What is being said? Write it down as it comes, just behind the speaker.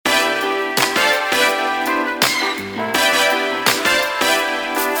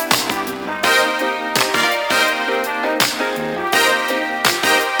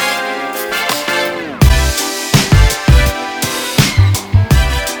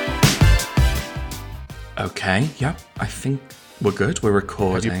Okay, yep. I think we're good. We're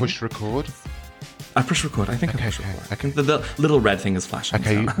recording. Have you pushed record? I pushed record. I think I pushed record. I think the little red thing is flashing.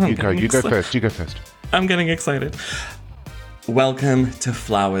 Okay, so you go first. You go first. I'm getting excited. Welcome to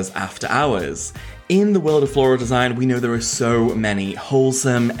Flowers After Hours. In the world of floral design, we know there are so many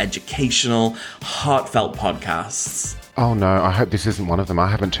wholesome, educational, heartfelt podcasts. Oh no, I hope this isn't one of them. I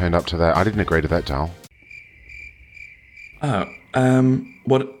haven't turned up to that. I didn't agree to that, Dal. Oh,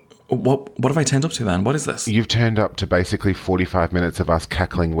 what have I turned up to then? What is this? You've turned up to basically 45 minutes of us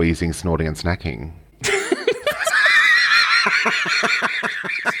cackling, wheezing, snorting and snacking.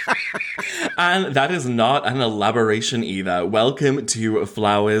 And that is not an elaboration either. Welcome to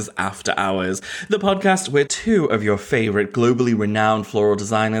Flowers After Hours, the podcast where two of your favorite globally renowned floral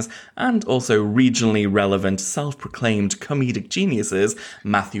designers and also regionally relevant self-proclaimed comedic geniuses,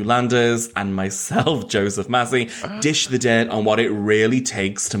 Matthew Landers and myself, Joseph Massey, dish the dirt on what it really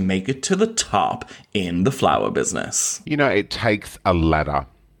takes to make it to the top in the flower business. You know, it takes a ladder.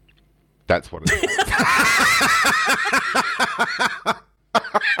 That's what it is.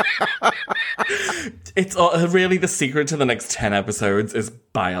 It's really the secret to the next 10 episodes is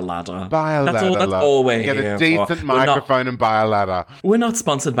buy a ladder. Buy a ladder. That's all we're Get here a decent microphone and buy a ladder. We're not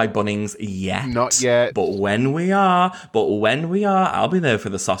sponsored by Bunnings yet. Not yet. But when we are, I'll be there for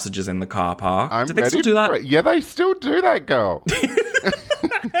the sausages in the car park. Do they still do that? Yeah, they still do that, girl.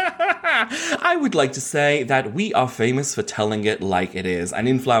 I would like to say that we are famous for telling it like it is. And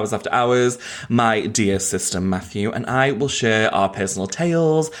in Flowers After Hours, my dear sister Matthew and I will share our personal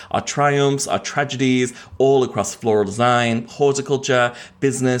tales, our triumphs, our tragedies, all across floral design, horticulture,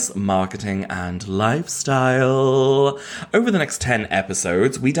 business, marketing, and lifestyle. Over the next 10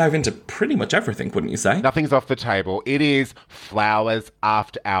 episodes, we dive into pretty much everything, wouldn't you say? Nothing's off the table. It is Flowers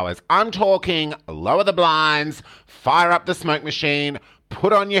After Hours. I'm talking lower the blinds, fire up the smoke machine,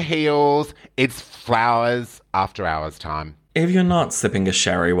 put on your heels. It's Flowers After Hours time. If you're not sipping a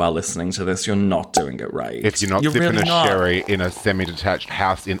sherry while listening to this, you're not doing it right. If you're not sipping really sherry in a semi-detached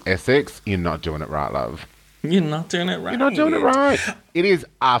house in Essex, you're not doing it right, love. You're not doing it right. You're not doing it right. It is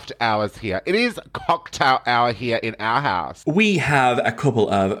after hours here. It is cocktail hour here in our house. We have a couple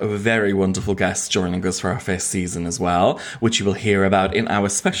of very wonderful guests joining us for our first season as well, which you will hear about in our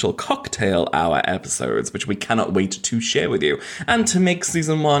special cocktail hour episodes, which we cannot wait to share with you. And to make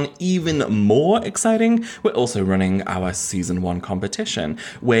season one even more exciting, we're also running our season one competition,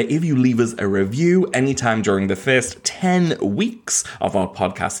 where if you leave us a review anytime during the first 10 weeks of our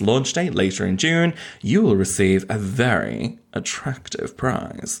podcast launch date later in June, you will receive a very attractive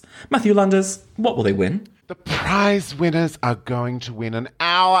prize. Matthew Landers, what will they win? The prize winners are going to win an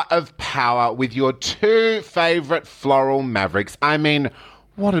hour of power with your two favourite floral mavericks. I mean,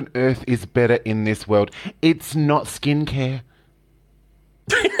 what on earth is better in this world? It's not skincare.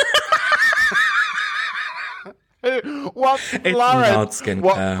 What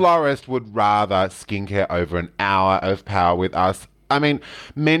florist would rather skincare over an hour of power with us? I mean,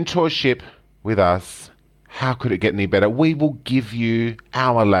 mentorship with us. How could it get any better? We will give you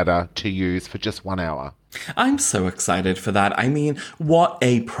our ladder to use for just 1 hour. I'm so excited for that. I mean, what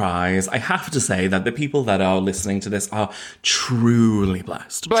a prize. I have to say that the people that are listening to this are truly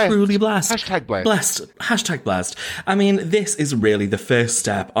blessed. Truly blessed. Hashtag blessed. Blessed. Hashtag blessed. I mean, this is really the first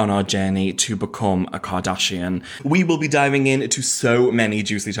step on our journey to become a Kardashian. We will be diving into so many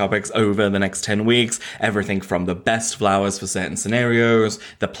juicy topics over the next 10 weeks. Everything from the best flowers for certain scenarios,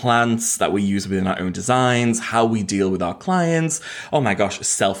 the plants that we use within our own designs, how we deal with our clients, oh my gosh,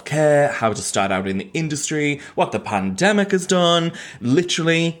 self-care, how to start out in the industry, what the pandemic has done.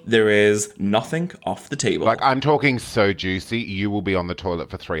 Literally, there is nothing off the table. Like, I'm talking so juicy, you will be on the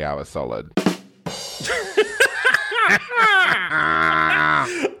toilet for 3 hours solid.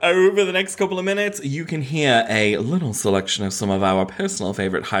 Over the next couple of minutes, you can hear a little selection of some of our personal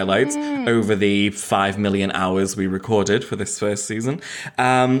favourite highlights over the 5 million hours we recorded for this first season.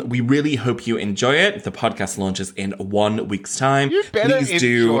 We really hope you enjoy it. The podcast launches in 1 week's time. You better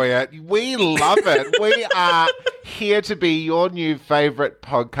enjoy it. We love it. We are here to be your new favourite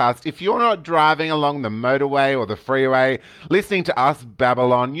podcast. If you're not driving along the motorway or the freeway, listening to us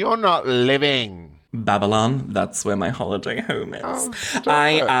Babylon, you're not living. Babylon, that's where my holiday home is. Oh,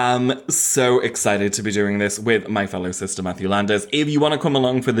 I am so excited to be doing this with my fellow sister Matthew Landers. If you want to come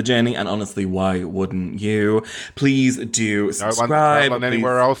along for the journey, and honestly, why wouldn't you? Please do subscribe. No one's traveling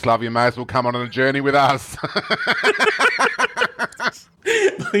anywhere else, love. You may as well come on a journey with us.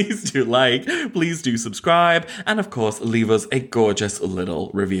 Please do like, please do subscribe, and of course, leave us a gorgeous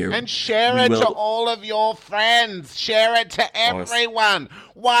little review. And share it to all of your friends. Share it to everyone.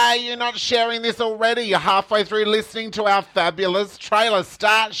 Why are you not sharing this already? You're halfway through listening to our fabulous trailer.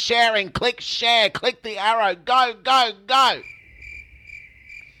 Start sharing. Click share. Click the arrow. Go, go, go.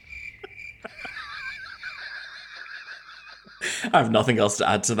 I have nothing else to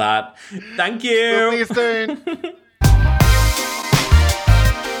add to that. Thank you. We'll see you soon.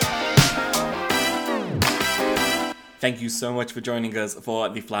 Thank you so much for joining us for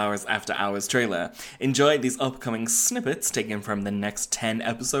the Flowers After Hours trailer. Enjoy these upcoming snippets taken from the next 10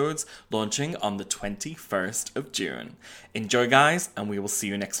 episodes launching on the 21st of June. Enjoy, guys, and we will see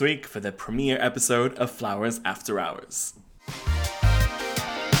you next week for the premiere episode of Flowers After Hours.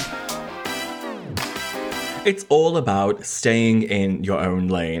 It's all about staying in your own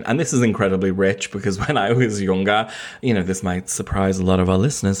lane. And this is incredibly rich because when I was younger, this might surprise a lot of our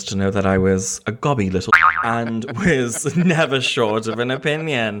listeners to know that I was a gobby little and was never short of an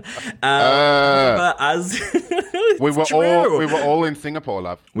opinion. But as we were all in Singapore,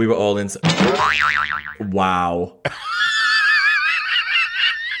 love. We were all in. Wow.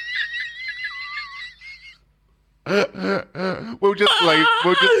 We'll just leave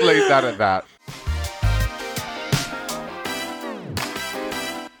that at that.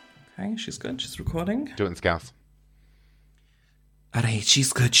 Okay, she's good. She's recording. Do it in Scouse. All right,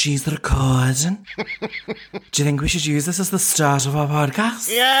 she's good. She's recording. Do you think we should use this as the start of our podcast?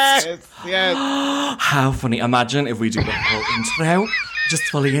 Yes. How funny. Imagine if we do the whole intro just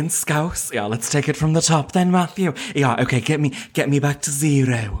fully in Scouse. Yeah, let's take it from the top then, Matthew. Yeah, okay, get me back to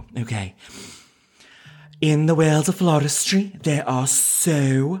zero. Okay. In the world of floristry, there are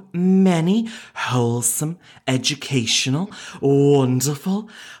so many wholesome, educational, wonderful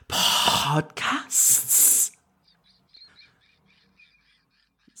podcasts.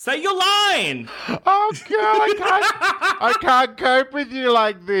 Say your line! Oh, God, I can't cope with you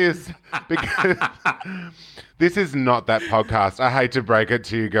like this. Because this is not that podcast. I hate to break it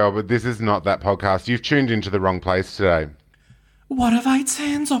to you, girl, but this is not that podcast. You've tuned into the wrong place today. What have I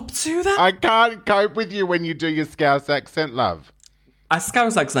turned up to then? I can't cope with you when you do your Scouse accent, love. A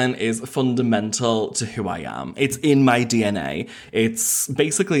Scouse accent is fundamental to who I am. It's in my DNA. It's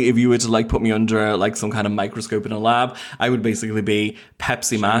basically, if you were to put me under some kind of microscope in a lab, I would basically be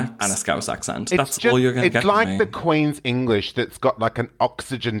Pepsi Max and a Scouse accent. That's all you're going to get. It's like the Queen's English that's got an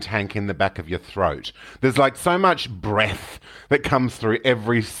oxygen tank in the back of your throat. There's so much breath that comes through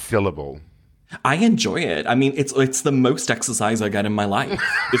every syllable. I enjoy it. I mean, it's the most exercise I get in my life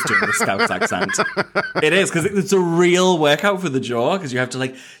is doing the Scouse accent. It is, because it's a real workout for the jaw, because you have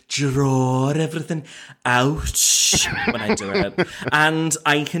to draw everything out when I do it. And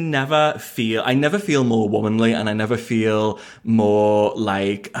I never feel more womanly, and I never feel more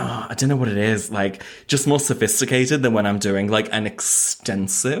I don't know what it is, just more sophisticated than when I'm doing an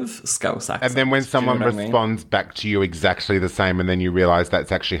extensive Scouse accent. And then when someone responds back to you exactly the same, and then you realise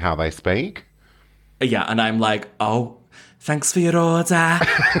that's actually how they speak. Yeah, and I'm like, oh, thanks for your order.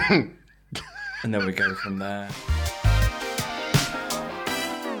 And then we go from there.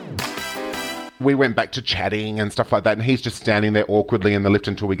 We went back to chatting and stuff like that, and he's just standing there awkwardly in the lift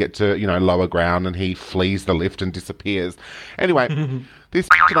until we get to, lower ground, and he flees the lift and disappears. Anyway, this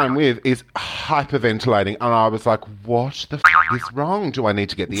that I'm with is hyperventilating, and I was like, what the is wrong? Do I need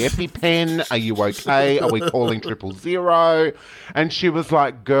to get the EpiPen? Are you okay? Are we calling 000? And she was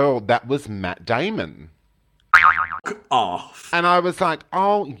like, girl, that was Matt Damon. Off. And I was like,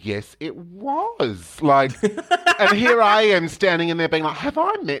 oh, yes, it was. And here I am standing in there being like, have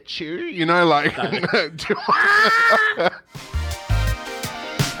I met you?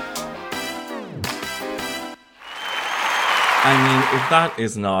 I mean, if that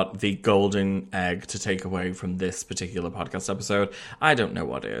is not the golden egg to take away from this particular podcast episode, I don't know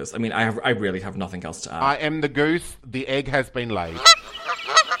what is. I mean, I really have nothing else to add. I am the goose. The egg has been laid.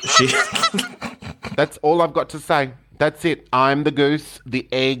 That's all I've got to say. That's it. I'm the goose. The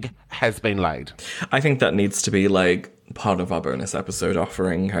egg has been laid. I think that needs to be part of our bonus episode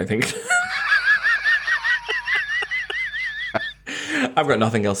offering, I think. I've got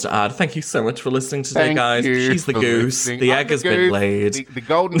nothing else to add. Thank you so much for listening today, guys. She's the goose. The egg has been laid. The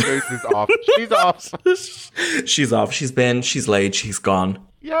golden goose is off. She's off. She's off. She's laid. She's gone.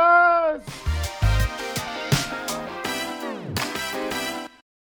 Yes.